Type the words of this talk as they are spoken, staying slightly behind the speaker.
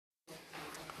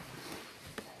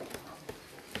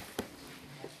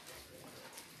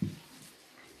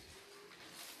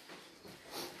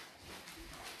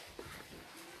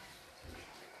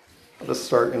let's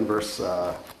start in verse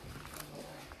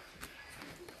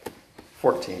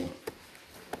 14.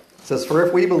 It says, "For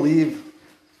if we believe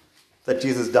that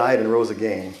Jesus died and rose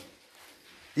again,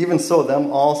 even so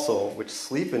them also which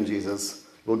sleep in Jesus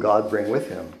will God bring with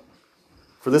him.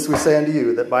 For this we say unto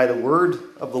you, that by the word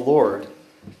of the Lord,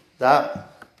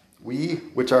 that we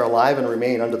which are alive and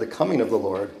remain unto the coming of the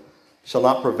Lord shall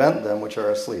not prevent them which are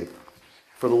asleep.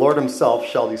 For the Lord himself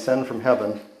shall descend from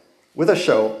heaven with a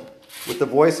shout, with the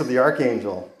voice of the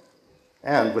archangel,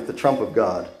 and with the trump of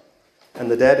God,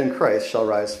 and the dead in Christ shall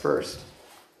rise first.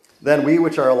 Then we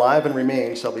which are alive and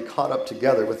remain shall be caught up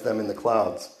together with them in the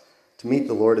clouds, to meet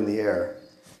the Lord in the air,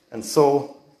 and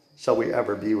so shall we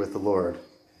ever be with the Lord.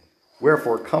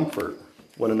 Wherefore comfort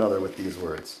one another with these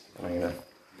words." And I'm going to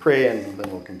pray and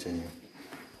then we'll continue.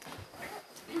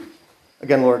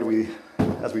 Again, Lord,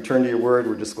 as we turn to your word,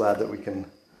 we're just glad that we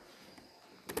can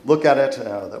look at it,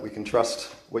 that we can trust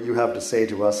what you have to say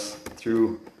to us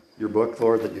through your book,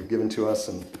 Lord, that you've given to us.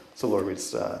 And so, Lord, we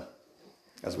just,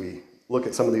 as we look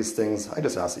at some of these things, I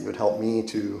just ask that you would help me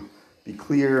to be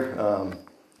clear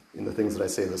in the things that I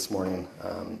say this morning,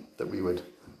 that we would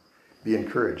be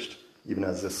encouraged, even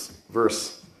as this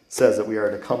verse says that we are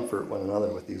to comfort one another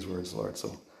with these words, Lord.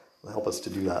 So help us to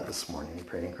do that this morning. We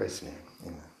pray in Christ's name.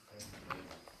 Amen.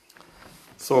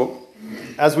 So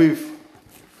as we've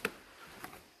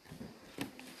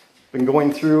been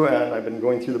going through, and I've been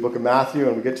going through the book of Matthew,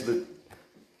 and we get to the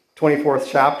 24th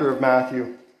chapter of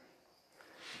Matthew,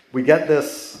 we get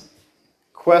this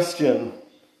question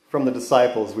from the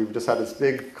disciples. We've just had this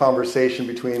big conversation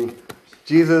between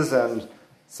Jesus and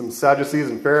some Sadducees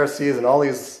and Pharisees and all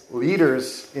these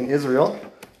leaders in Israel.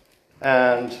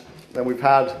 And then we've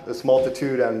had this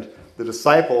multitude and the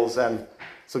disciples. And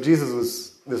so Jesus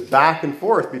was this back and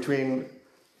forth between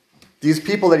these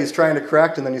people that he's trying to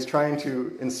correct, and then he's trying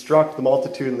to instruct the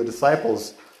multitude and the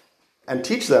disciples and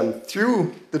teach them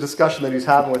through the discussion that he's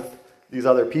having with these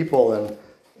other people. And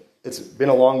it's been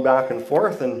a long back and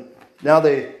forth, and now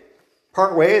they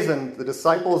part ways, and the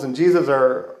disciples and Jesus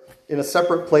are in a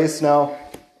separate place now.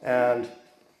 And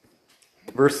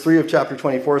verse 3 of chapter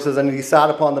 24 says, "And he sat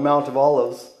upon the Mount of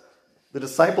Olives. The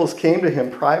disciples came to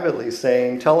him privately,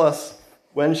 saying, Tell us,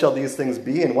 when shall these things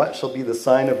be, and what shall be the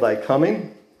sign of thy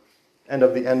coming and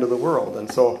of the end of the world?"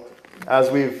 And so, as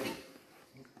the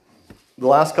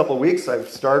last couple of weeks, I've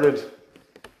started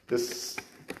this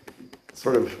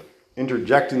sort of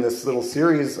interjecting this little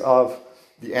series of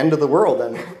the end of the world.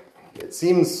 And it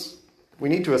seems we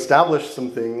need to establish some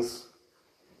things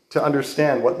to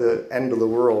understand what the end of the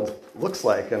world looks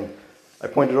like. And I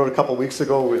pointed out a couple of weeks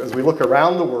ago, as we look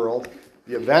around the world,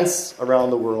 the events around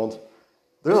the world,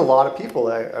 there's a lot of people.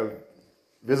 I'm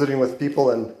visiting with people,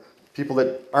 and people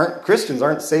that aren't Christians,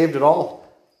 aren't saved at all,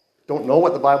 don't know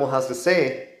what the Bible has to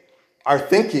say, are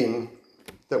thinking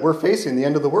that we're facing the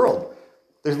end of the world.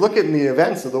 They're looking at the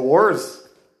events of the wars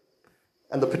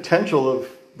and the potential of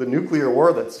the nuclear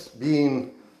war that's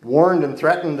being warned and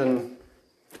threatened and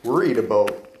worried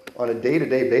about on a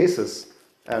day-to-day basis.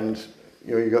 And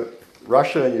you got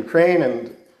Russia and Ukraine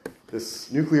and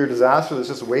this nuclear disaster that's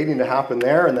just waiting to happen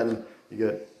there. And then you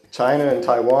get China and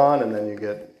Taiwan, and then you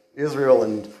get Israel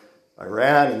and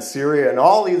Iran and Syria, and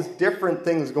all these different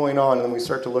things going on. And then we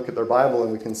start to look at their Bible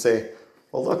and we can say,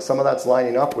 well, look, some of that's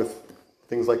lining up with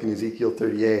things like in Ezekiel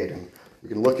 38. And we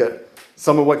can look at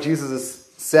some of what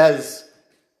Jesus says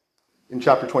in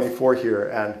chapter 24 here,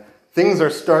 and things are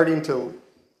starting to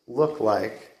look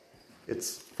like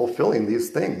it's fulfilling these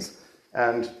things.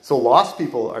 And so lost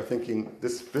people are thinking,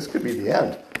 this could be the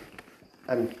end.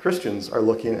 And Christians are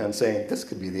looking and saying, this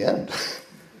could be the end.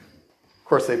 Of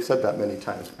course, they've said that many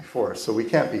times before, so we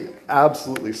can't be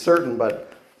absolutely certain,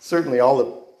 but certainly all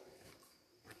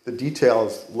the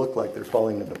details look like they're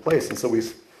falling into place. And so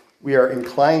we are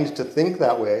inclined to think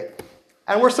that way,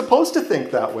 and we're supposed to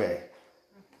think that way.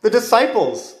 The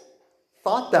disciples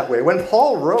thought that way. When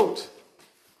Paul wrote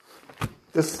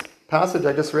this passage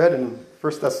I just read in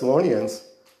 1 Thessalonians,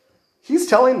 he's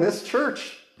telling this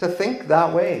church to think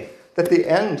that way, that the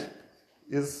end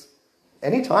is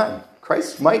any time.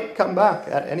 Christ might come back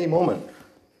at any moment.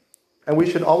 And we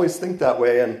should always think that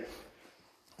way. And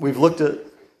we've looked at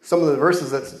some of the verses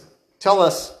that tell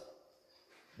us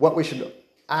what we should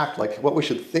act like, what we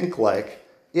should think like,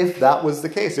 if that was the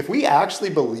case. If we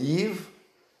actually believe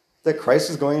that Christ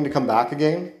is going to come back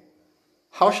again,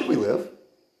 how should we live?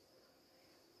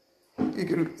 You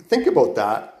can think about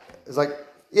that. It's like,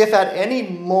 if at any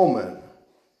moment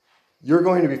you're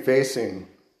going to be facing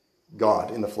God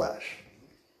in the flesh,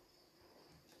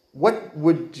 what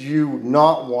would you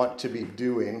not want to be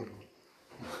doing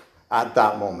at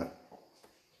that moment?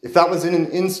 If that was in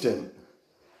an instant,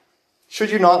 should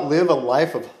you not live a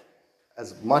life of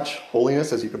as much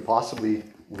holiness as you could possibly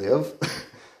live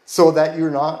so that you're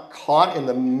not caught in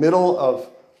the middle of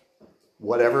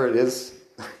whatever it is,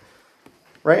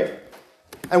 right?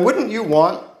 And wouldn't you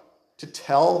want to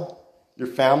tell your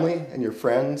family and your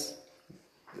friends,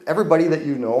 everybody that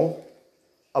you know,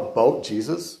 about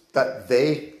Jesus, that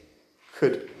they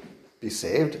could be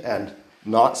saved and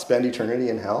not spend eternity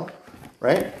in hell,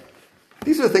 right?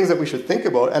 These are the things that we should think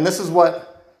about. And this is what,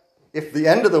 if the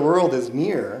end of the world is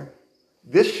near,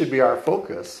 this should be our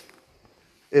focus,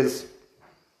 is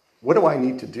what do I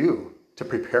need to do to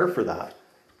prepare for that?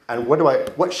 And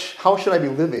how should I be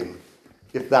living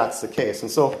if that's the case?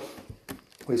 And so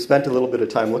we've spent a little bit of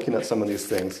time looking at some of these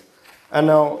things. And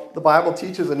now the Bible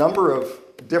teaches a number of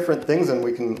different things, and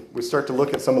we start to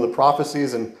look at some of the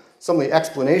prophecies and some of the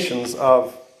explanations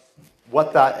of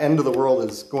what that end of the world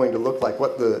is going to look like,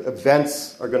 what the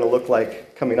events are going to look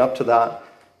like coming up to that.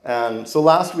 And so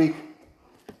last week,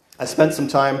 I spent some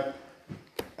time,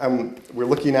 we're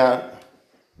looking at,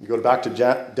 you go back to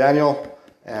Daniel,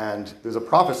 and there's a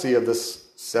prophecy of this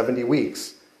 70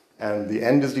 weeks, and the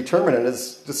end is determined, and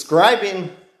it's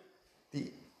describing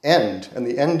the end, and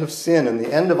the end of sin, and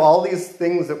the end of all these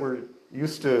things that we're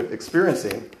used to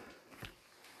experiencing.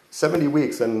 70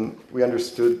 weeks, and we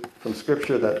understood from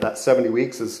Scripture that 70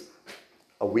 weeks is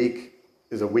a week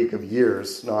of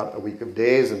years, not a week of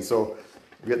days, and so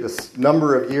we get this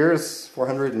number of years,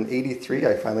 483,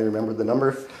 I finally remembered the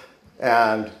number,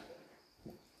 and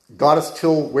got us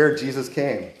till where Jesus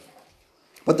came.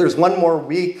 But there's one more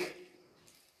week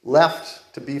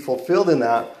left to be fulfilled in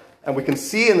that, and we can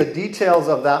see in the details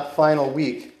of that final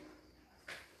week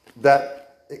that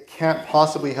it can't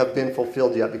possibly have been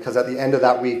fulfilled yet, because at the end of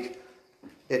that week,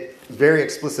 it's very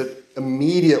explicit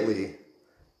immediately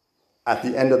at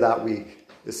the end of that week.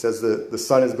 It says the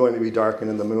sun is going to be darkened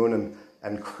and the moon,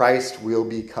 and Christ will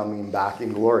be coming back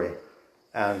in glory.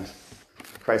 And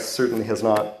Christ certainly has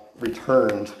not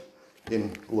returned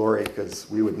in glory, because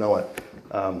we would know it.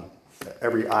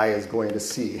 Every eye is going to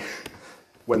see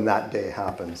when that day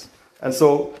happens. And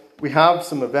so we have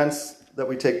some events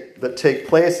that take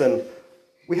place, and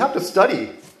we have to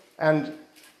study. And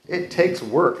it takes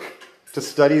work to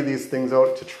study these things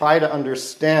out, to try to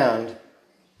understand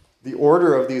the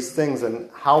order of these things and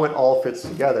how it all fits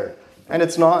together. And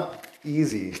it's not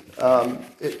easy.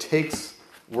 It takes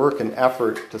work and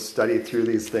effort to study through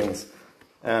these things.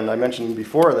 And I mentioned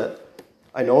before that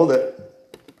I know that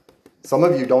some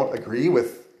of you don't agree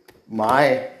with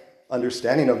my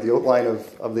understanding of the outline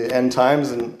of the end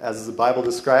times and as the Bible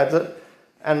describes it.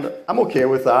 And I'm okay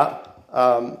with that.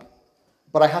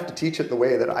 But I have to teach it the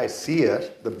way that I see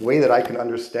it, the way that I can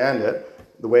understand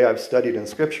it, the way I've studied in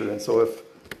Scripture. And so if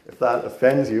that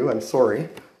offends you, I'm sorry.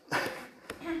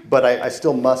 But I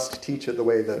still must teach it the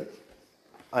way that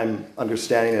I'm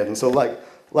understanding it. And so like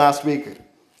last week,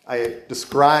 I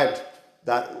described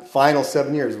that final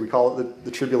 7 years. We call it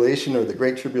the tribulation or the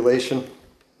Great Tribulation.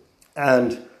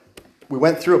 And we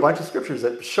went through a bunch of scriptures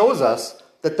that shows us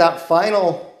that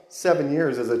final 7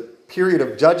 years is a period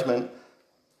of judgment,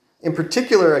 in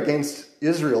particular against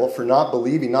Israel for not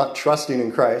believing, not trusting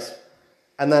in Christ,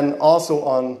 and then also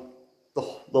on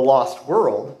the lost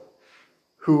world,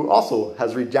 who also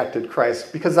has rejected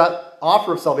Christ, because that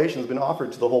offer of salvation has been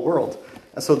offered to the whole world.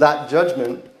 And so that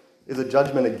judgment is a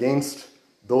judgment against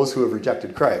those who have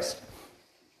rejected Christ.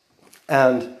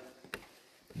 And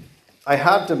I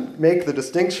had to make the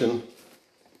distinction,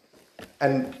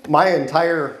 and my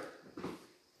entire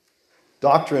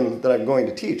doctrine that I'm going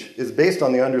to teach is based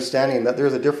on the understanding that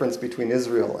there's a difference between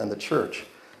Israel and the church.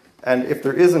 And if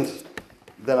there isn't,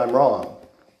 then I'm wrong.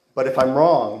 But if I'm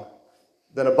wrong,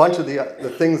 then a bunch of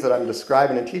the things that I'm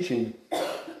describing and teaching,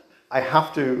 I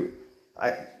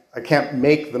can't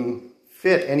make them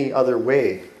fit any other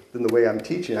way than the way I'm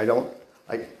teaching. I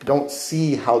don't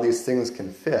see how these things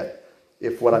can fit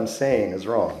if what I'm saying is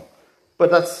wrong.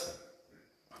 But that's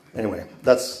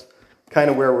kind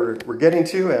of where we're getting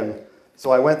to. And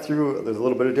so I went through, there's a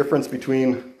little bit of difference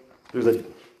between, there's a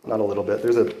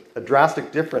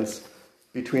drastic difference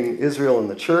between Israel and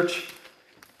the church.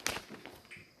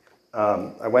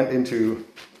 I'm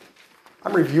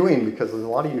reviewing because a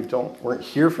lot of you weren't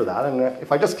here for that, and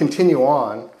if I just continue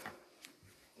on,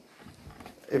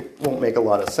 it won't make a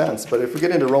lot of sense. But if we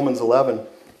get into Romans 11,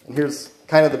 and here's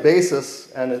kind of the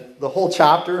basis, and the whole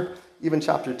chapter, even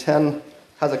chapter 10,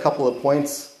 has a couple of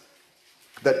points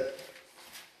that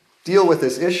deal with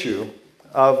this issue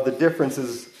of the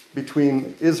differences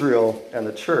between Israel and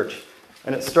the church.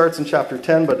 And it starts in chapter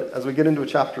 10, but as we get into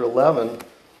chapter 11,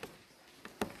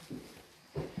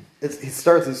 he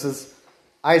starts and says,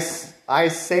 I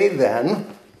say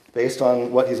then, based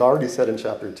on what he's already said in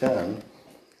chapter 10,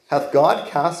 hath God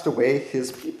cast away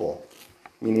his people?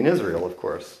 Meaning Israel, of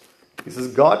course. He says,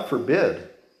 God forbid.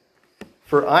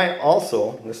 For I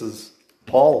also, this is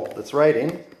Paul that's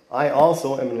writing, I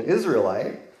also am an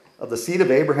Israelite, of the seed of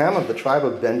Abraham, of the tribe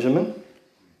of Benjamin.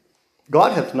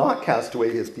 God hath not cast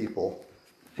away his people,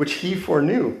 which he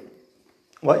foreknew.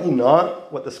 Wot ye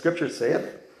not what the scripture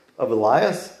saith of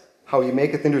Elias, how he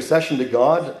maketh intercession to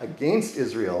God against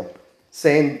Israel,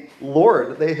 saying,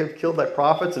 Lord, they have killed thy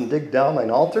prophets and digged down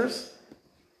thine altars,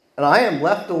 and I am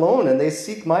left alone, and they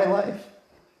seek my life.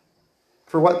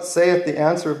 For what saith the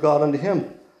answer of God unto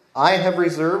him? I have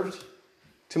reserved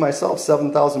to myself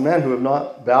 7,000 men who have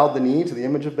not bowed the knee to the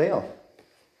image of Baal.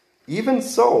 Even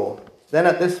so, then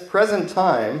at this present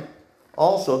time,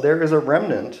 also there is a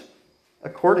remnant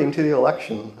according to the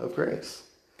election of grace.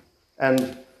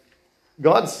 And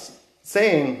God's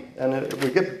saying, and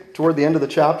we get toward the end of the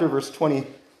chapter, verse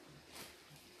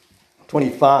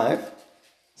 25,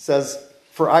 says,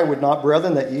 For I would not,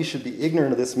 brethren, that ye should be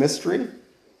ignorant of this mystery,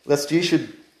 lest ye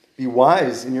should be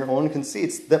wise in your own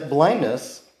conceits, that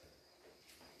blindness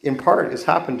in part is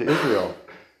happened to Israel,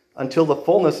 until the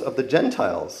fullness of the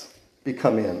Gentiles be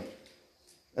come in.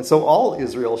 And so all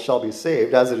Israel shall be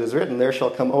saved, as it is written, there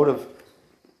shall come out of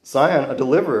Zion a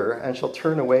deliverer, and shall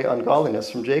turn away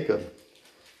ungodliness from Jacob.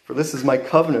 For this is my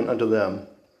covenant unto them,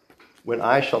 when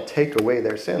I shall take away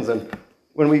their sins. And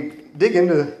when we dig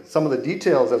into some of the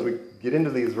details as we get into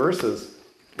these verses,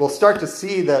 we'll start to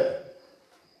see that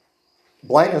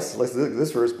blindness, like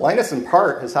this verse, blindness in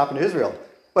part has happened to Israel.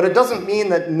 But it doesn't mean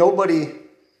that nobody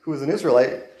who is an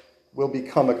Israelite will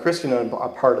become a Christian and a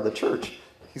part of the church.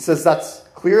 He says that's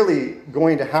clearly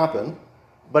going to happen,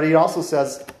 but he also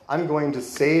says, I'm going to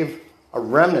save a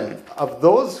remnant of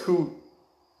those who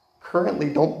currently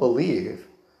don't believe.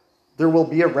 There will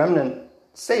be a remnant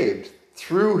saved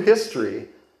through history,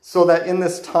 so that in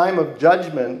this time of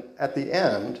judgment at the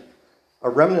end, a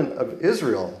remnant of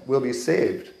Israel will be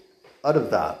saved out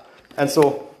of that. And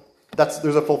so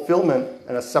there's a fulfillment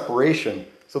and a separation.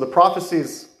 So the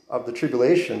prophecies of the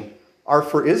tribulation are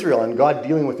for Israel and God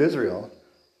dealing with Israel.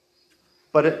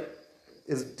 But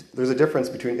there's a difference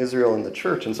between Israel and the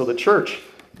church. And so the church,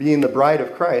 being the bride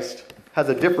of Christ, has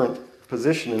a different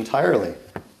position entirely.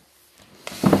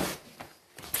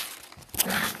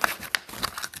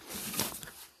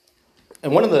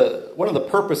 And one of the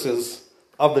purposes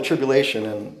of the tribulation,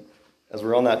 and as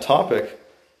we're on that topic,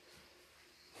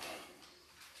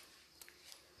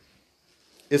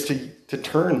 is to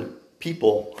turn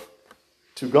people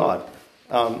to God.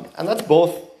 And that's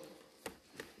both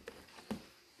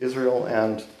Israel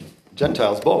and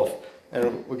Gentiles, both.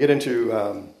 And we'll get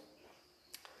into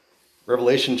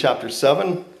Revelation chapter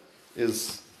 7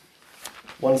 is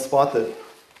one spot that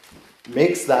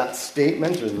makes that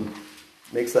statement and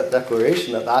makes that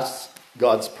declaration that that's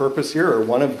God's purpose here, or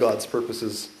one of God's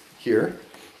purposes here.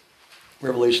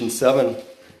 Revelation 7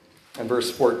 and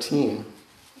verse 14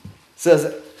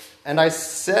 says, And I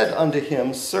said unto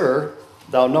him, Sir,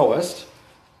 thou knowest.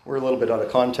 We're a little bit out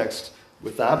of context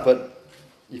with that, but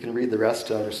you can read the rest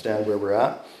to understand where we're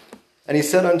at. And he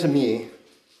said unto me,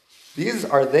 These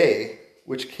are they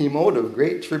which came out of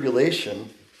great tribulation,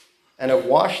 and have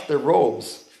washed their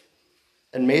robes,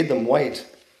 and made them white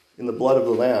in the blood of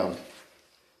the Lamb.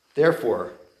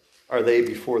 Therefore are they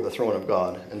before the throne of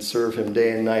God, and serve him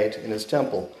day and night in his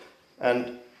temple.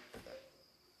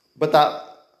 But that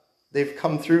they've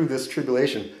come through this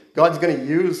tribulation. God's going to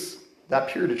use that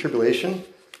period of tribulation,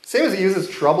 same as he uses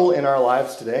trouble in our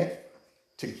lives today,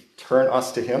 to turn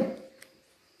us to him.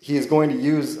 He is going to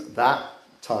use that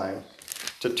time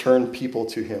to turn people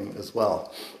to him as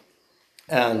well.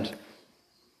 And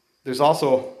there's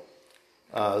also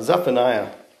Zephaniah,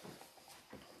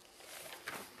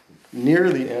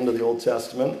 near the end of the Old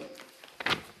Testament.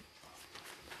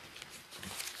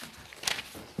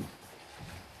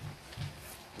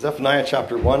 Zephaniah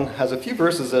chapter 1 has a few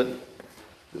verses that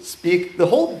speak. The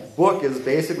whole book is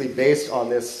basically based on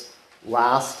this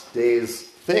last days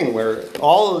thing, where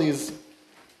all of these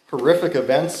horrific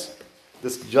events,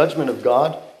 this judgment of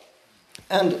God,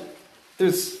 and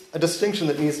there's a distinction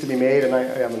that needs to be made, and I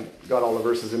haven't got all the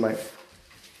verses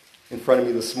in front of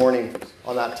me this morning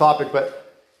on that topic, but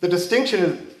the distinction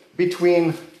is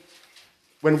between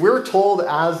when we're told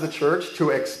as the church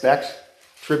to expect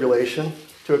tribulation,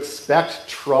 to expect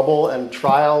trouble and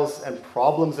trials and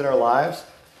problems in our lives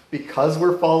because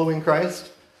we're following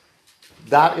Christ.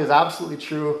 That is absolutely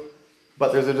true,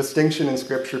 but there's a distinction in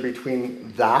Scripture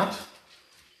between that,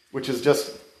 which is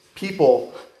just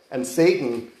people and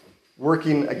Satan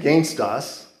working against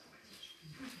us,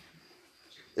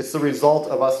 It's the result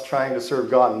of us trying to serve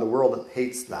God, and the world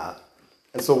hates that.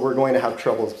 And so we're going to have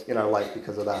troubles in our life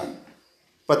because of that.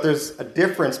 But there's a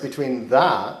difference between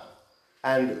that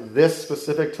and this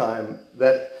specific time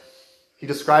that he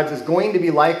describes as going to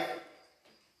be like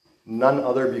none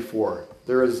other before.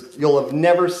 You'll have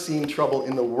never seen trouble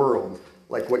in the world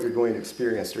like what you're going to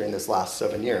experience during this last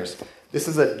 7 years. This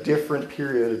is a different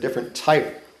period, a different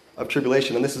type of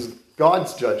tribulation, and this is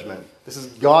God's judgment. This is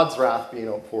God's wrath being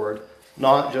outpoured,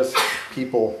 not just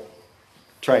people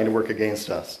trying to work against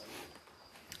us.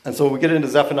 And so we get into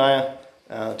Zephaniah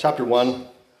chapter 1,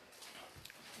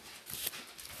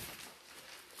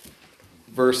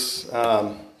 verse...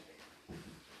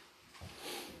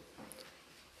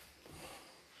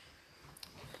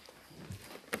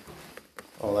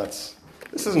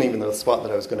 this isn't even the spot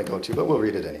that I was going to go to, but we'll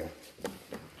read it anyway.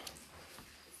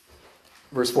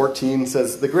 Verse 14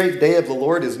 says, "The great day of the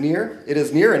Lord is near. It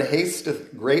is near and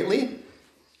hasteth greatly.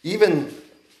 Even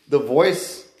the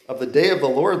voice of the day of the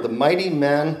Lord, the mighty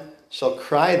man shall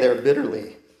cry there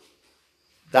bitterly.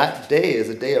 That day is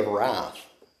a day of wrath,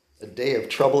 a day of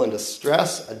trouble and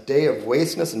distress, a day of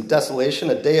wasteness and desolation,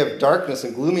 a day of darkness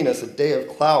and gloominess, a day of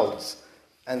clouds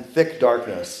and thick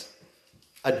darkness,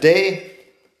 a day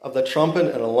of the trumpet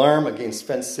and alarm against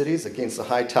fenced cities, against the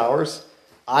high towers.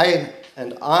 I,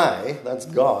 that's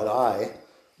God, I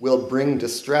will bring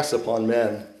distress upon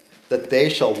men, that they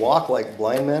shall walk like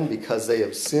blind men, because they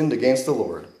have sinned against the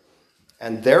Lord.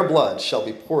 And their blood shall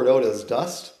be poured out as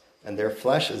dust, and their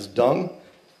flesh as dung.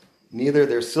 Neither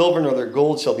their silver nor their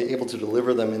gold shall be able to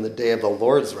deliver them in the day of the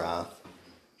Lord's wrath,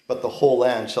 but the whole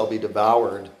land shall be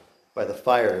devoured by the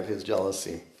fire of his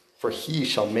jealousy. For he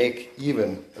shall make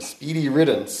even a speedy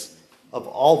riddance of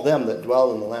all them that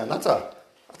dwell in the land." That's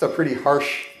a pretty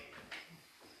harsh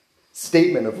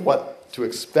statement of what to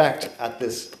expect at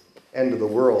this end of the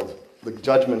world, the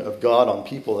judgment of God on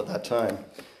people at that time.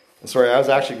 And sorry, I was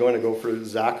actually going to go for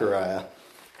Zechariah,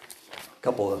 a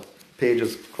couple of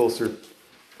pages closer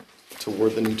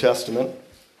toward the New Testament.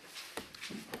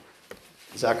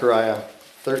 Zechariah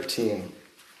 13.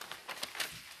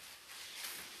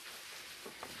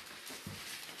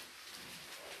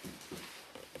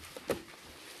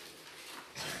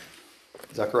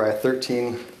 Zechariah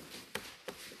 13,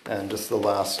 and just the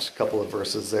last couple of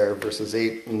verses there, verses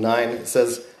 8 and 9, it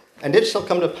says, "And it shall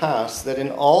come to pass that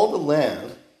in all the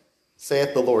land,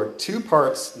 saith the Lord, 2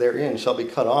 parts therein shall be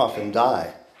cut off and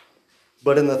die,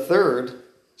 but in the third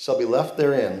shall be left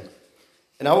therein.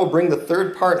 And I will bring the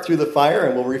third part through the fire,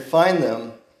 and will refine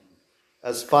them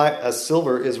as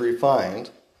silver is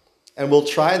refined, and will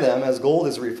try them as gold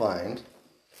is refined,"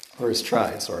 or is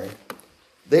tried, sorry.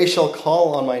 "They shall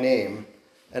call on my name,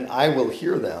 and I will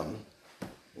hear them.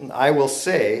 And I will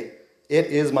say, it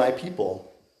is my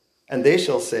people. And they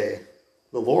shall say,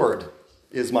 the Lord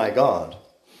is my God."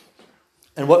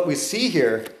 And what we see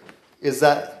here is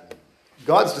that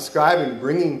God's describing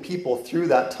bringing people through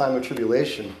that time of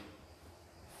tribulation,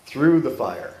 through the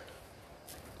fire.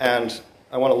 And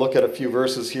I want to look at a few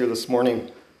verses here this morning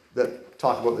that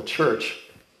talk about the church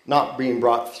not being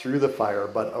brought through the fire,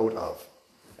 but out of.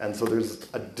 And so there's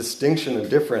a distinction and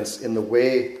difference in the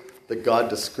way that God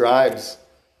describes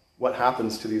what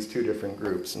happens to these two different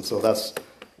groups. And so that's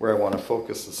where I want to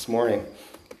focus this morning.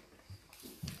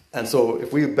 And so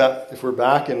if we're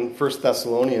back in 1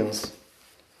 Thessalonians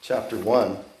chapter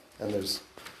 1, and there's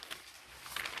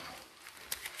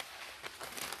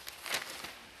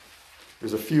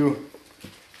a few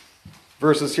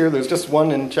verses here. There's just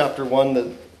one in chapter 1 that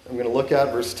I'm going to look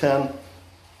at, verse 10.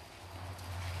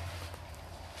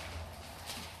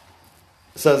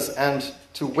 It says, "And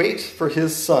to wait for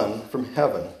his Son from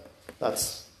heaven,"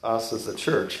 that's us as a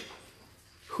church,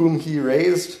 "whom he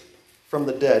raised from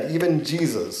the dead, even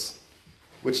Jesus,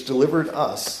 which delivered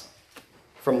us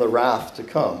from the wrath to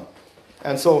come."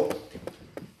 And so,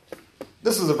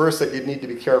 this is a verse that you'd need to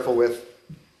be careful with.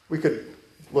 We could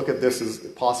look at this as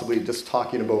possibly just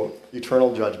talking about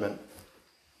eternal judgment.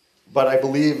 But I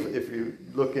believe if you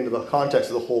look into the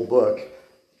context of the whole book,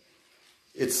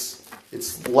 it's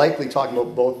likely talking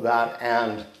about both that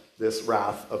and this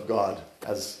wrath of God,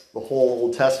 as the whole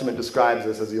Old Testament describes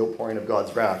this as the outpouring of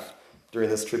God's wrath during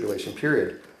this tribulation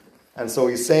period. And so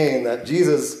he's saying that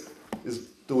Jesus is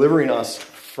delivering us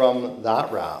from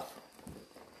that wrath.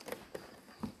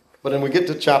 But when we get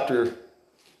to chapter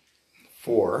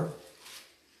 4,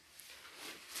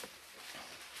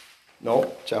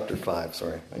 chapter 5,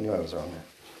 sorry. I knew I was wrong there.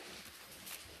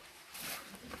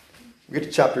 We get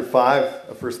to chapter 5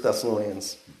 of 1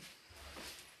 Thessalonians.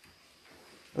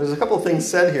 There's a couple of things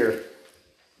said here.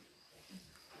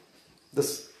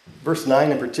 This verse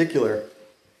 9 in particular,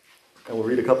 And we'll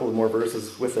read a couple of more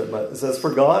verses with it. But it says,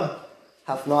 "For God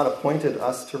hath not appointed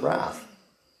us to wrath,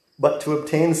 but to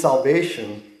obtain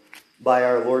salvation by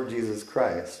our Lord Jesus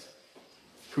Christ,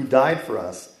 who died for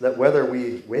us, that whether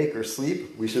we wake or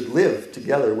sleep, we should live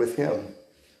together with him.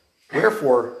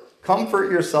 Wherefore,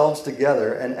 comfort yourselves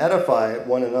together and edify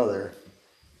one another,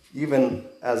 even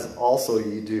as also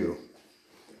ye do."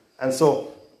 And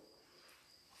so,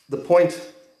 the point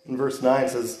in verse 9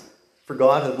 says, "For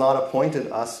God hath not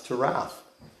appointed us to wrath."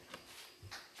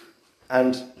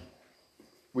 And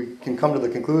we can come to the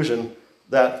conclusion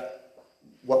that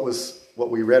what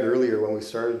we read earlier when we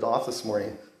started off this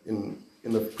morning in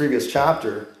the previous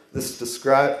chapter, this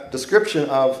description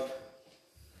of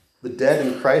the dead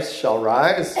in Christ shall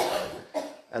rise,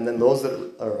 and then those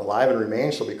that are alive and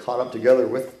remain shall be caught up together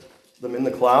with them in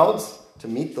the clouds to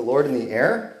meet the Lord in the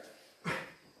air,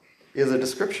 is a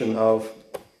description of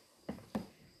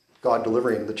God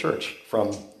delivering the church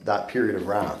from that period of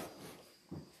wrath.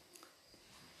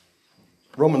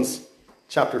 Romans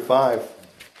chapter 5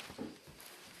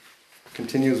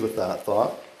 continues with that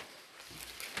thought.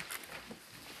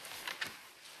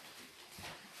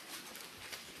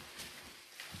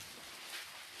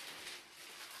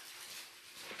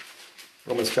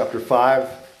 Romans chapter 5,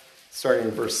 starting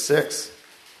in verse 6,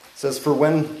 says, "For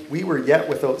when we were yet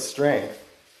without strength,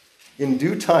 in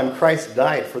due time Christ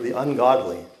died for the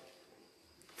ungodly.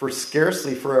 For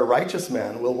scarcely for a righteous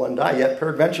man will one die, yet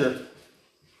peradventure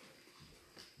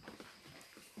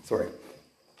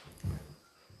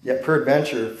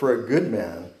for a good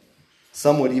man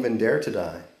some would even dare to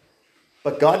die.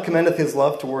 But God commendeth his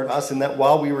love toward us, in that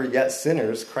while we were yet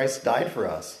sinners, Christ died for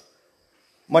us.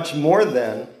 Much more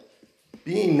then,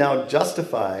 being now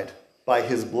justified by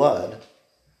his blood,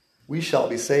 we shall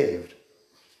be saved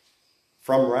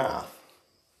from wrath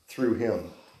through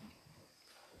him.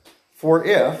 For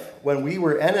if, when we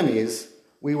were enemies,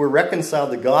 we were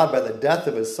reconciled to God by the death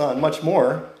of his Son, much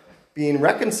more, being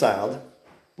reconciled,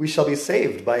 we shall be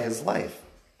saved by his life.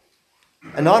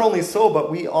 And not only so, but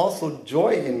we also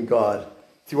joy in God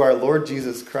through our Lord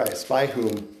Jesus Christ, by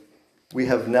whom we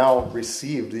have now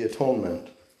received the atonement.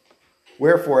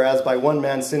 Wherefore, as by one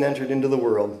man sin entered into the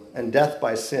world, and death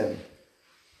by sin,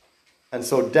 and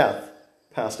so death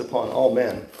passed upon all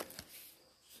men,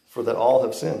 for that all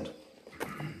have sinned."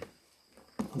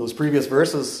 Those previous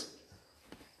verses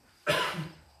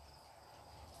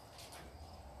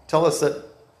tell us that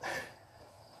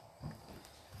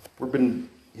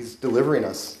he's delivering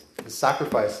us. His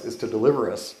sacrifice is to deliver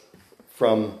us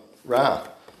from wrath.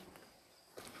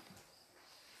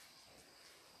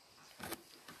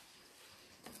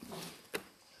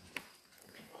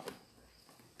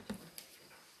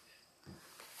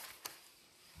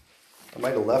 I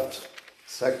might have left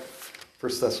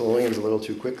 1 Thessalonians a little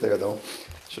too quick there, though.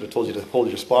 Should have told you to hold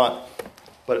your spot.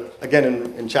 But again,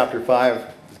 in chapter 5,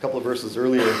 a couple of verses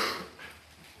earlier, it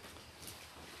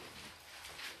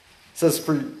says,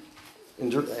 1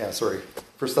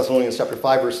 Thessalonians chapter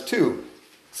 5, verse 2,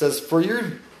 says, For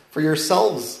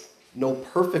yourselves know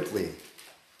perfectly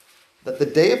that the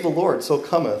day of the Lord so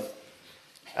cometh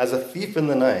as a thief in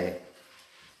the night.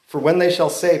 For when they shall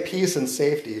say peace and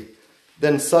safety,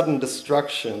 then sudden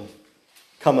destruction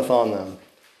cometh on them,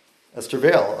 as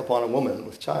travail upon a woman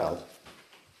with child.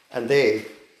 And they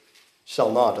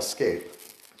shall not escape.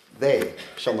 They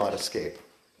shall not escape.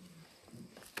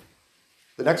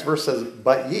 The next verse says,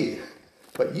 but ye,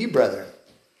 brethren.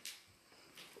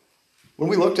 When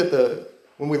we look at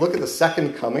the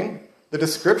second coming, the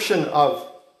description of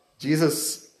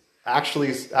Jesus'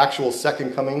 actual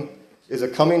second coming is a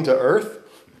coming to earth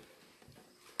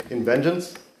in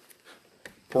vengeance,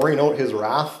 pouring out his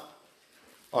wrath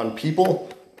on people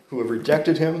who have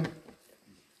rejected him,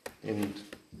 and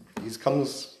he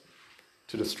comes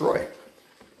to destroy.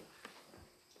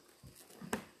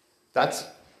 That's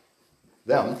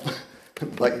them,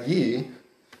 but ye,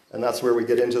 and that's where we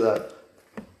get into that.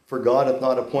 For God hath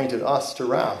not appointed us to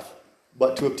wrath,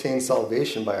 but to obtain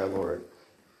salvation by our Lord.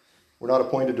 We're not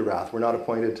appointed to wrath. We're not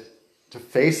appointed to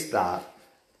face that.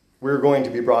 We're going to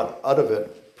be brought out of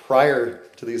it prior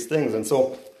to these things. And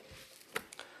so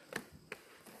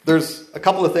there's a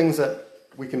couple of things that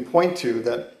we can point to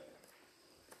that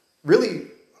really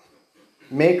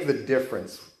make the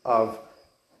difference of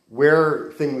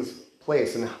where things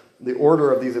place and the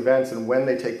order of these events and when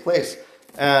they take place.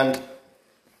 And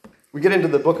we get into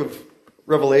the book of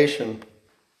Revelation,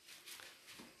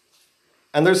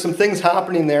 and there's some things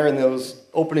happening there in those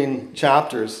opening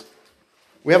chapters.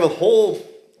 We have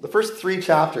the first 3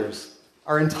 chapters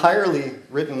are entirely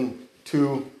written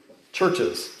to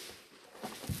churches.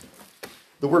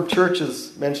 The word church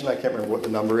is mentioned, I can't remember what the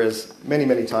number is, many,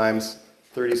 many times,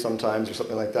 30 sometimes or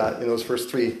something like that in those first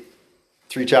three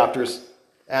chapters.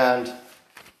 And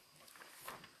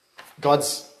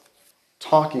God's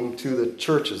talking to the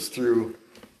churches through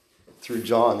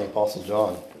John, the Apostle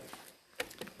John.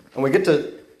 And we get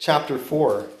to chapter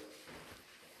 4.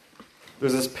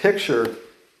 There's this picture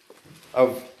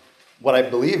of what I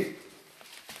believe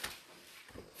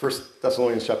 1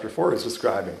 Thessalonians chapter 4 is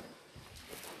describing.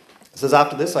 It says,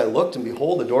 "After this I looked, and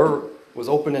behold, the door was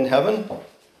open in heaven,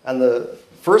 and the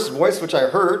first voice which I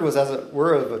heard was as it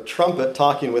were of a trumpet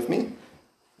talking with me,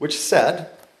 which said,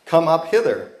 'Come up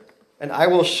hither, and I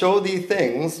will show thee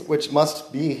things which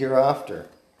must be hereafter.'"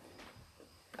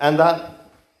 And that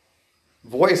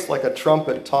voice like a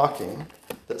trumpet talking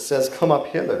that says, "Come up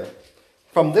hither,"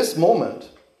 from this moment,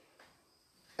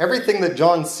 everything that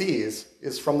John sees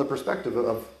is from the perspective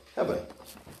of heaven,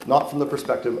 not from the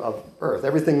perspective of earth.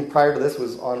 Everything prior to this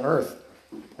was on earth.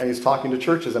 And he's talking to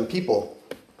churches and people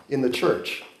in the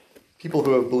church, people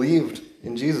who have believed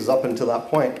in Jesus up until that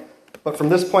point. But from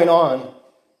this point on,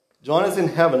 John is in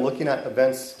heaven looking at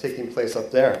events taking place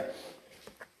up there.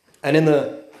 And in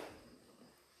the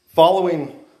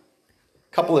following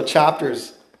couple of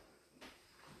chapters,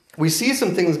 we see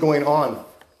some things going on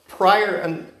prior.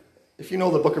 And if you know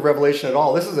the book of Revelation at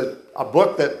all, this is a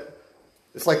book that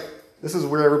it's like, this is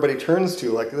where everybody turns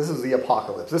to. Like, this is the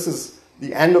apocalypse. This is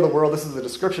the end of the world. This is the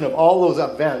description of all those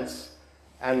events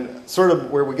and sort of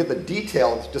where we get the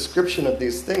detailed description of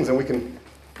these things. And we can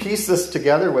piece this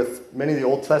together with many of the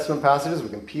Old Testament passages. We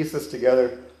can piece this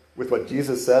together with what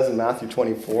Jesus says in Matthew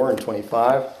 24 and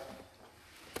 25.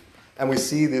 And we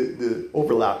see the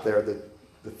overlap there,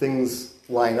 the things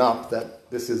line up that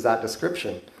this is that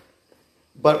description.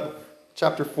 But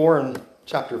chapter 4 and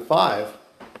chapter 5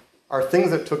 are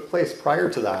things that took place prior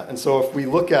to that. And so if we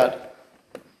look at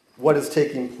what is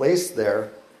taking place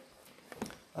there,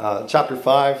 chapter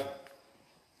 5,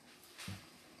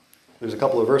 there's a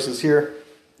couple of verses here.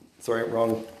 Sorry,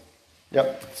 wrong.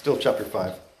 Yep, still chapter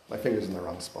 5. My finger's in the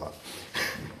wrong spot.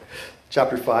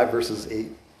 Chapter 5, verses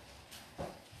 8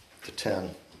 to 10.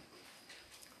 It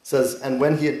says, "And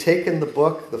when he had taken the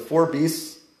book, the 4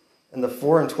 beasts and the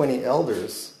 24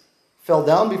 elders fell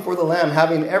down before the Lamb,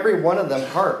 having every one of them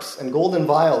harps and golden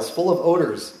vials full of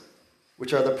odors,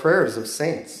 which are the prayers of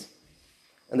saints.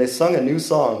 And they sung a new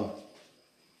song,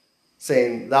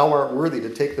 saying, 'Thou art worthy to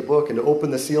take the book and to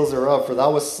open the seals thereof, for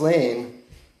thou wast slain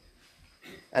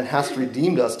and hast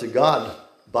redeemed us to God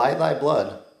by thy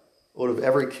blood out of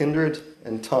every kindred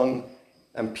and tongue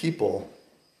and people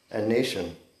and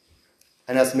nation,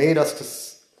 and hast made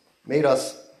us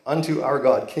unto our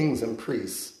God kings and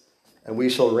priests, and we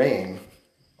shall reign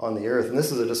on the earth.'" And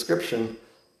this is a description.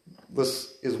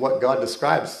 This is what God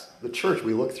describes the church.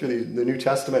 We look through the New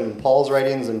Testament and Paul's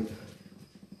writings, and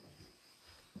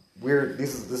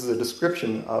this is a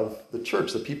description of the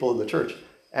church, the people of the church.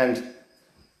 And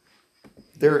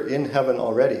they're in heaven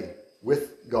already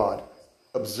with God,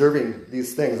 observing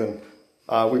these things. And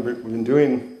we've been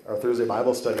doing our Thursday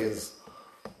Bible studies,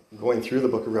 going through the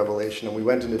book of Revelation, and we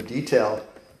went into detail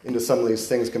into some of these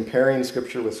things, comparing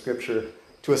Scripture with Scripture,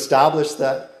 to establish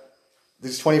that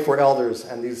these 24 elders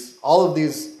and all of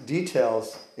these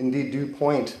details indeed do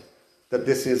point that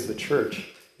this is the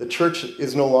church. The church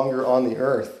is no longer on the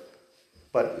earth,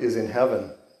 but is in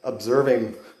heaven,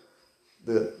 observing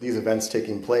these events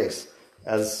taking place,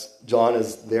 as John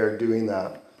is there doing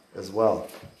that as well.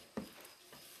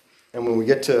 And when we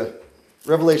get to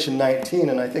Revelation 19,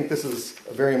 and I think this is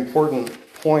a very important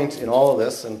point in all of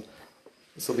this, and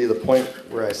this will be the point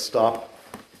where I stop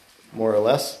more or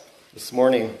less this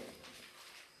morning.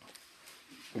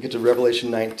 We get to Revelation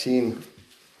 19.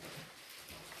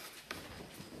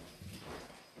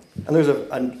 And there's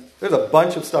a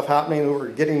bunch of stuff happening. We're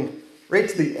getting right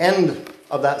to the end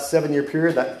of that 7-year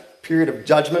period, that period of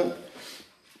judgment.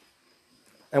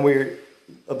 And we're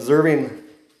observing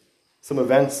some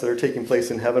events that are taking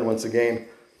place in heaven once again.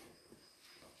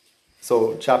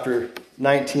 So chapter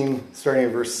 19, starting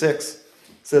in verse 6,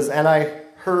 says, "And I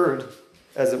heard,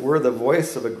 as it were, the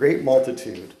voice of a great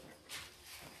multitude,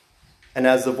 and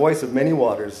as the voice of many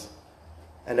waters,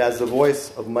 and as the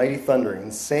voice of mighty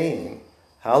thunderings, saying,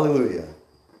 Hallelujah,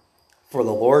 for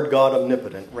the Lord God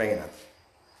omnipotent reigneth.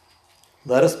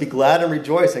 Let us be glad and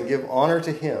rejoice and give honor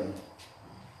to him,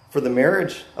 for the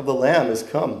marriage of the Lamb is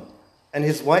come, and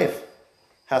his wife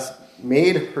has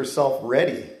made herself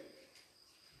ready.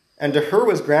 And to her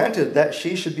was granted that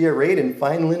she should be arrayed in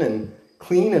fine linen,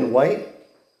 clean and white,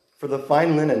 for the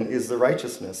fine linen is the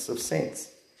righteousness of saints.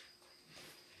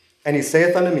 And he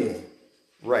saith unto me,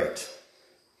 Write,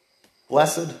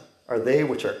 Blessed are they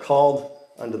which are called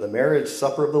unto the marriage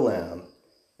supper of the Lamb.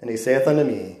 And he saith unto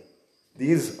me,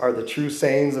 These are the true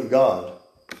sayings of God.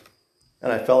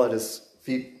 And I fell at his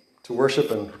feet to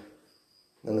worship, and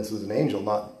then this is an angel,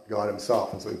 not God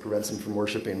himself, and so he prevents him from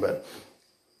worshiping. But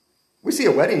we see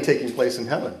a wedding taking place in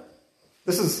heaven.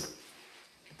 This is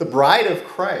the bride of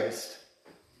Christ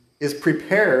is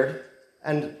prepared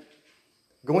and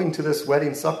going to this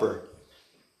wedding supper.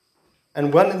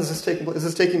 And when is this taking place? This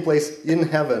is taking place in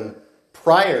heaven,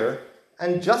 prior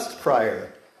and just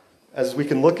prior. As we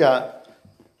can look at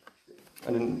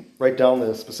and write down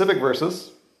the specific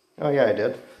verses. Oh yeah, I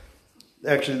did.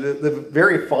 Actually, the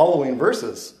very following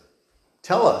verses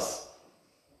tell us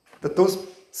that those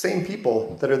same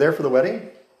people that are there for the wedding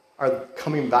are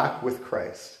coming back with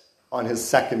Christ on his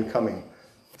second coming.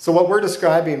 So what we're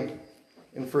describing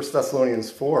in 1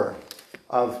 Thessalonians 4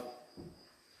 of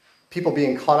people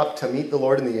being caught up to meet the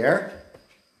Lord in the air,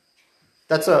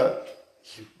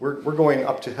 we're going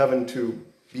up to heaven to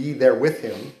be there with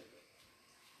him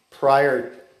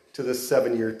prior to this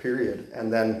 7-year period.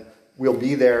 And then we'll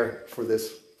be there for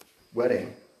this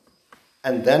wedding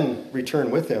and then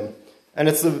return with him. And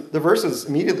it's the verses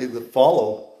immediately that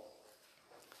follow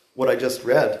what I just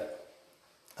read.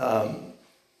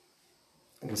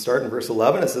 I can start in verse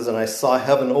 11. It says, And I saw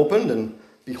heaven opened, and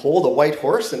behold, a white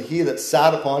horse, and he that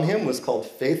sat upon him was called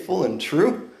Faithful and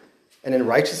True, and in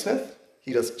righteousness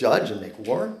he doth judge and make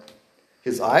war.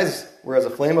 His eyes were as a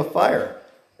flame of fire,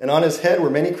 and on his head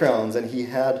were many crowns, and he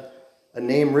had a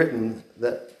name written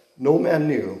that no man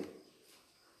knew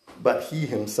but he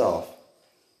himself.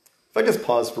 If I just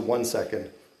pause for 1 second.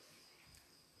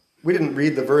 We didn't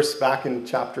read the verse back in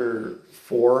chapter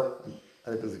 4. I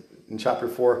think it was in chapter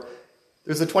 4.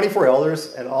 There's the 24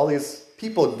 elders and all these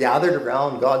people gathered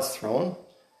around God's throne,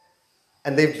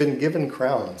 and they've been given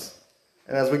crowns.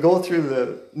 And as we go through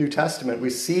the New Testament, we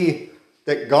see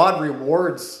that God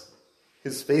rewards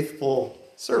his faithful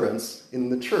servants in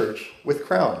the church with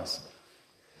crowns.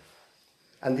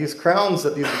 And these crowns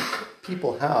that these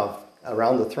people have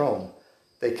around the throne,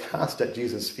 they cast at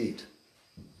Jesus' feet.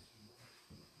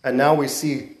 And now we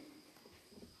see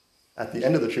at the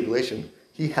end of the tribulation,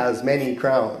 he has many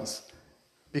crowns.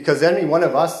 Because any one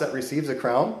of us that receives a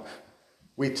crown,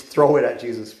 we throw it at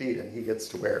Jesus' feet, and he gets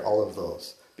to wear all of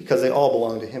those. Because they all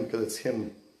belong to him, because it's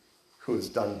him who has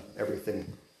done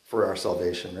everything for our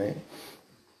salvation, right?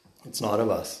 It's not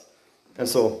of us. And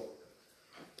so,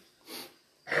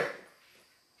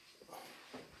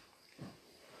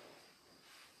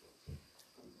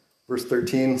 verse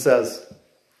 13 says,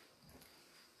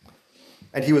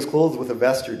 And he was clothed with a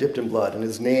vesture dipped in blood, and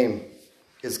his name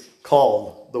is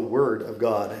called the Word of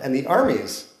God. And the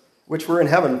armies which were in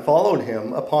heaven followed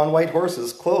him upon white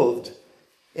horses, clothed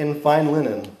in fine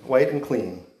linen, white and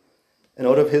clean. And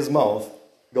out of his mouth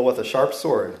goeth a sharp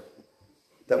sword,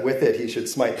 that with it he should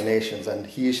smite the nations. And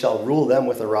he shall rule them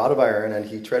with a rod of iron, and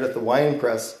he treadeth the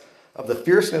winepress of the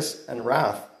fierceness and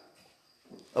wrath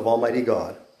of Almighty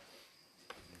God.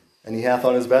 And he hath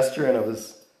on his vesture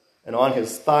and on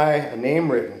his thigh a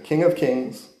name written, King of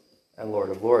Kings and Lord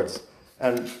of Lords.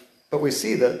 But we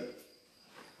see that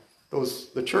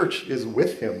the church is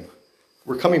with him.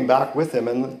 We're coming back with him.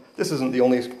 And this isn't the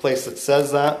only place that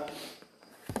says that.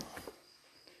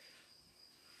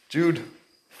 Jude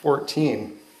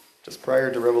 14, just prior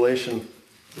to Revelation,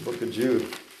 the book of Jude.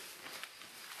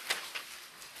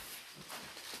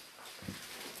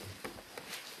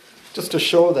 Just to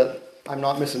show that I'm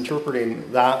not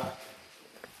misinterpreting that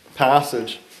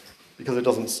passage, because it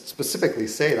doesn't specifically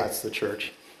say that's the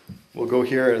church. We'll go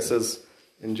here, and it says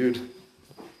in Jude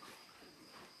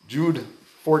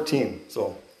 14,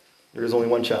 so there is only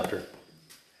one chapter. It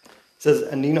says,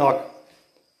 And Enoch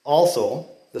also,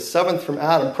 the seventh from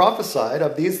Adam, prophesied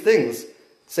of these things,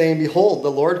 saying, Behold,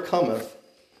 the Lord cometh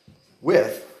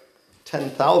with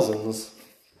 10,000s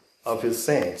of his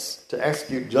saints, to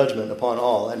execute judgment upon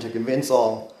all, and to convince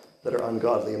all that are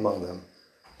ungodly among them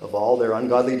of all their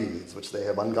ungodly deeds which they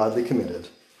have ungodly committed,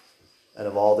 and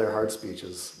of all their hard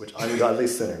speeches which ungodly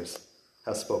sinners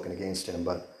have spoken against him.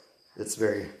 But it's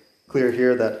very clear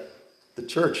here that the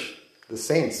church, the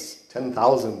saints,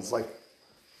 10,000s, like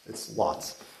it's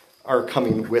lots, are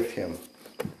coming with him.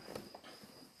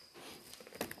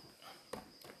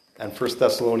 And 1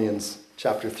 Thessalonians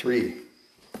chapter 3.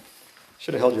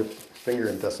 Should have held your finger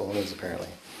in Thessalonians, apparently.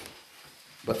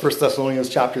 But 1 Thessalonians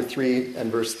chapter 3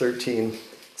 and verse 13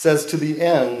 says, To the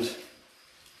end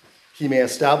he may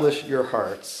establish your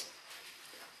hearts,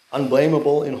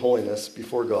 unblameable in holiness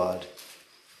before God,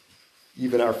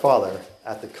 even our Father,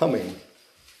 at the coming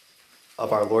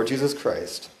of our Lord Jesus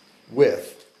Christ,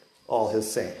 with all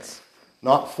his saints.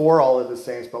 Not for all of his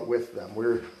saints, but with them.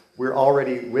 We're we're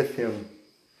already with him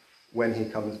when he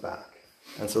comes back.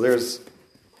 And so there's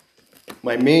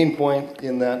my main point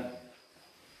in that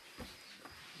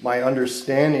my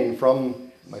understanding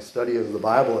from my study of the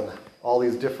Bible and all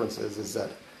these differences is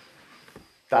that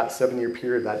 7-year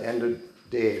period, that end of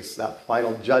days, that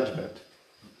final judgment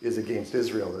is against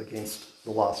Israel, against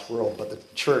the lost world. But the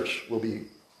church will be,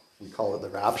 we call it the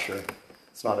rapture.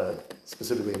 It's not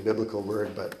specifically a biblical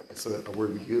word, but it's a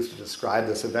word we use to describe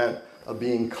this event of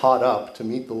being caught up to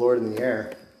meet the Lord in the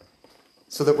air,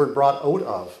 so that we're brought out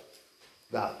of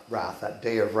that wrath, that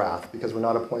day of wrath, because we're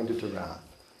not appointed to wrath.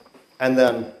 And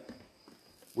then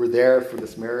we're there for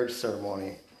this marriage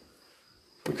ceremony.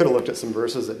 We could have looked at some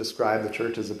verses that describe the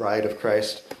church as the bride of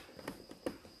Christ,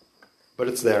 but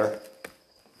it's there.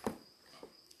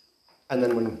 And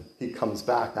then when he comes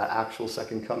back, that actual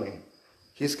second coming,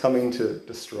 he's coming to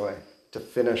destroy, to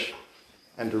finish,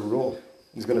 and to rule.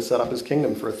 He's going to set up his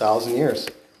kingdom for 1,000 years.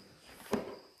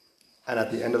 And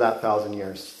at the end of that 1,000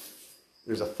 years,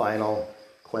 there's a final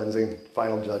cleansing,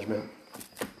 final judgment,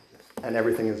 and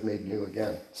everything is made new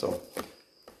again. So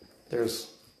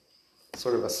there's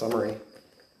sort of a summary,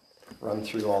 run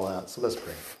through all that. So let's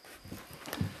pray.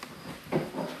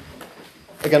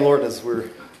 Again, Lord, as we're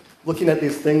looking at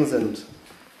these things and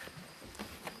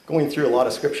going through a lot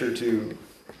of scripture to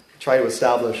try to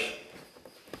establish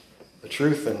the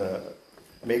truth and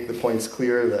make the points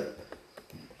clear that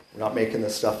we're not making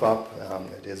this stuff up.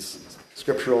 It is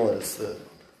scriptural, and it's to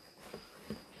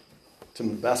the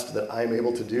best that I'm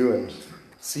able to do and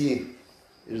see.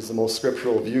 It is the most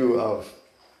scriptural view of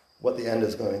what the end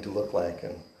is going to look like.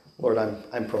 And Lord,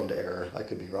 I'm prone to error. I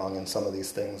could be wrong in some of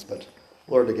these things, but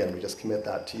Lord, again, we just commit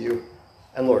that to you.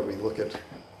 And Lord, we look at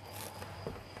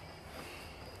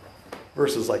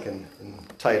verses like in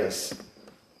Titus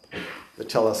that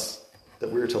tell us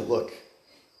that we're to look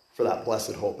for that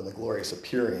blessed hope and the glorious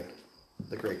appearing of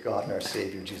the great God and our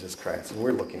Savior, Jesus Christ. And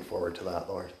we're looking forward to that,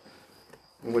 Lord,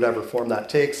 in whatever form that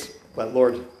takes. But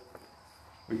Lord,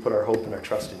 we put our hope and our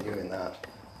trust in you in that.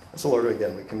 And so, Lord,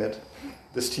 again, we commit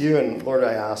this to you. And Lord,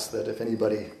 I ask that if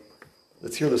anybody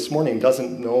that's here this morning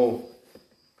doesn't know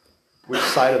which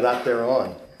side of that they're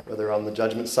on, whether on the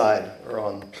judgment side or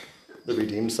on the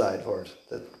redeemed side, Lord,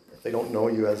 that if they don't know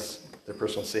you as their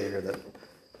personal Savior, that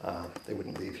they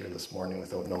wouldn't leave here this morning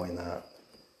without knowing that.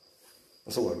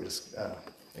 And so, Lord, we just,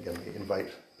 again, we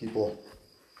invite people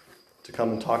to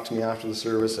come and talk to me after the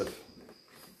service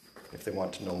if they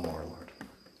want to know more, Lord.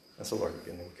 And so, Lord,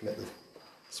 again, we commit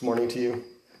this morning to you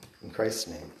in Christ's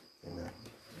name. Amen.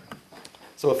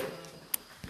 So if